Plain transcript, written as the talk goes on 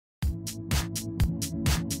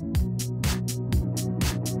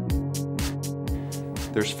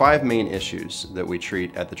There's 5 main issues that we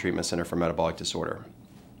treat at the Treatment Center for Metabolic Disorder: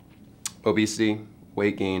 obesity,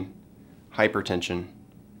 weight gain, hypertension,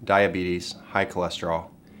 diabetes, high cholesterol,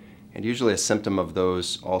 and usually a symptom of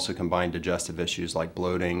those also combine digestive issues like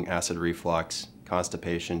bloating, acid reflux,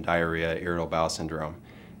 constipation, diarrhea, irritable bowel syndrome.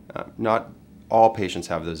 Not all patients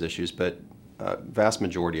have those issues, but a vast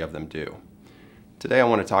majority of them do. Today I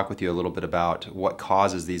want to talk with you a little bit about what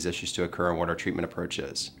causes these issues to occur and what our treatment approach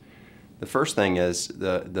is. The first thing is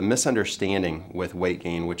the misunderstanding with weight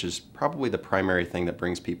gain, which is probably the primary thing that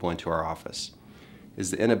brings people into our office,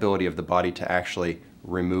 is the inability of the body to actually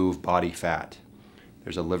remove body fat.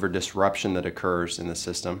 There's a liver disruption that occurs in the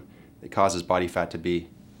system that causes body fat to be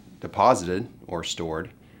deposited or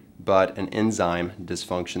stored, but an enzyme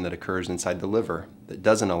dysfunction that occurs inside the liver that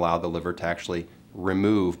doesn't allow the liver to actually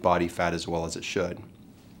remove body fat as well as it should.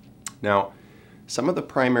 Now, some of the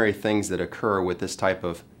primary things that occur with this type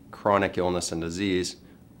of chronic illness and disease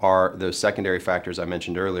are those secondary factors I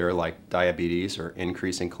mentioned earlier, like diabetes or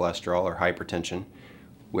increasing cholesterol or hypertension,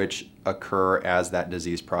 which occur as that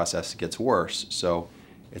disease process gets worse. So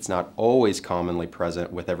it's not always commonly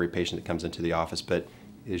present with every patient that comes into the office, but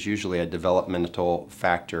is usually a developmental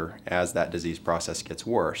factor as that disease process gets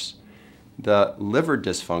worse. The liver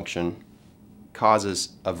dysfunction causes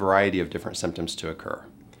a variety of different symptoms to occur: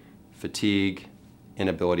 fatigue,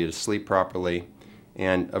 inability to sleep properly,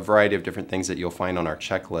 and a variety of different things that you'll find on our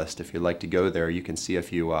checklist. If you'd like to go there, you can see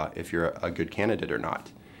if you're a good candidate or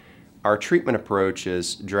not. Our treatment approach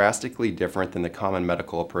is drastically different than the common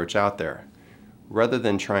medical approach out there. Rather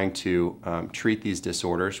than trying to treat these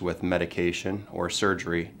disorders with medication or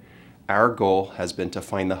surgery, our goal has been to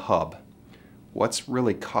find the hub. What's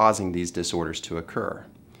really causing these disorders to occur?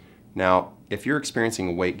 Now, if you're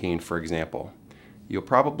experiencing weight gain, for example, you'll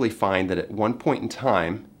probably find that at one point in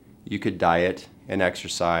time, you could diet and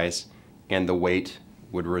exercise and the weight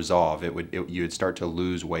would resolve. You would start to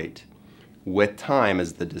lose weight. With time,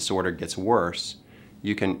 as the disorder gets worse,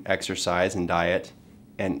 you can exercise and diet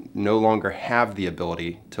and no longer have the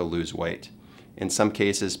ability to lose weight. In some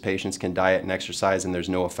cases, patients can diet and exercise and there's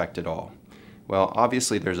no effect at all. Well,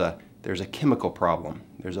 obviously there's a chemical problem.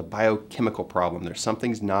 There's a biochemical problem. There's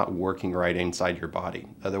something's not working right inside your body.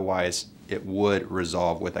 Otherwise, it would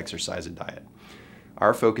resolve with exercise and diet.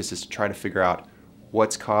 Our focus is to try to figure out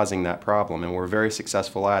what's causing that problem, and we're very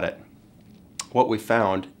successful at it. What we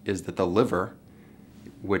found is that the liver,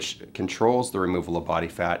 which controls the removal of body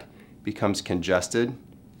fat, becomes congested,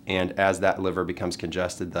 and as that liver becomes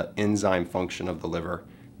congested, the enzyme function of the liver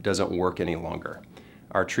doesn't work any longer.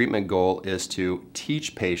 Our treatment goal is to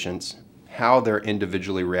teach patients how they're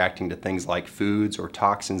individually reacting to things like foods or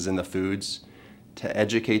toxins in the foods, to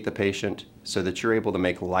educate the patient so that you're able to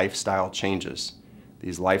make lifestyle changes.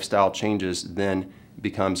 These lifestyle changes then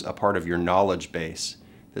becomes a part of your knowledge base.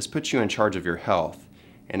 This puts you in charge of your health.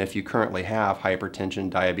 And if you currently have hypertension,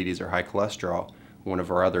 diabetes, or high cholesterol, one of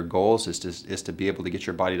our other goals is to be able to get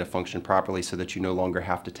your body to function properly so that you no longer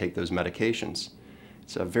have to take those medications.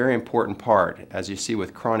 It's a very important part. As you see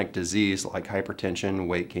with chronic disease like hypertension,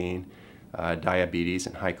 weight gain, diabetes,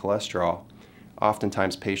 and high cholesterol,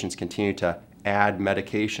 oftentimes patients continue to add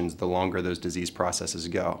medications the longer those disease processes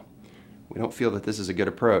go. We don't feel that this is a good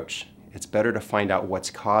approach. It's better to find out what's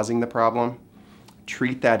causing the problem,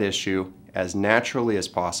 treat that issue as naturally as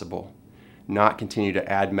possible, not continue to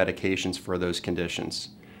add medications for those conditions.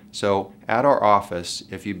 So at our office,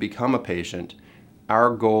 if you become a patient,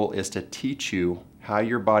 our goal is to teach you how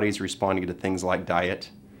your body's responding to things like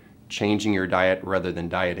diet, changing your diet rather than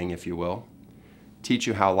dieting, if you will, teach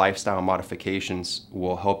you how lifestyle modifications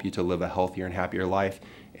will help you to live a healthier and happier life,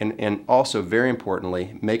 and also, very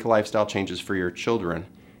importantly, make lifestyle changes for your children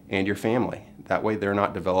and your family. That way they're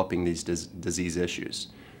not developing these disease issues.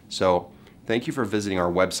 So thank you for visiting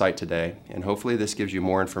our website today, and hopefully this gives you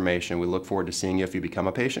more information. We look forward to seeing you if you become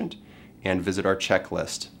a patient, and visit our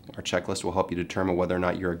checklist. Our checklist will help you determine whether or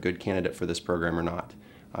not you're a good candidate for this program or not.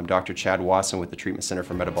 I'm Dr. Chad Wasson with the Treatment Center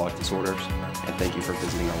for Metabolic Disorders, and thank you for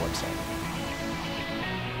visiting our website.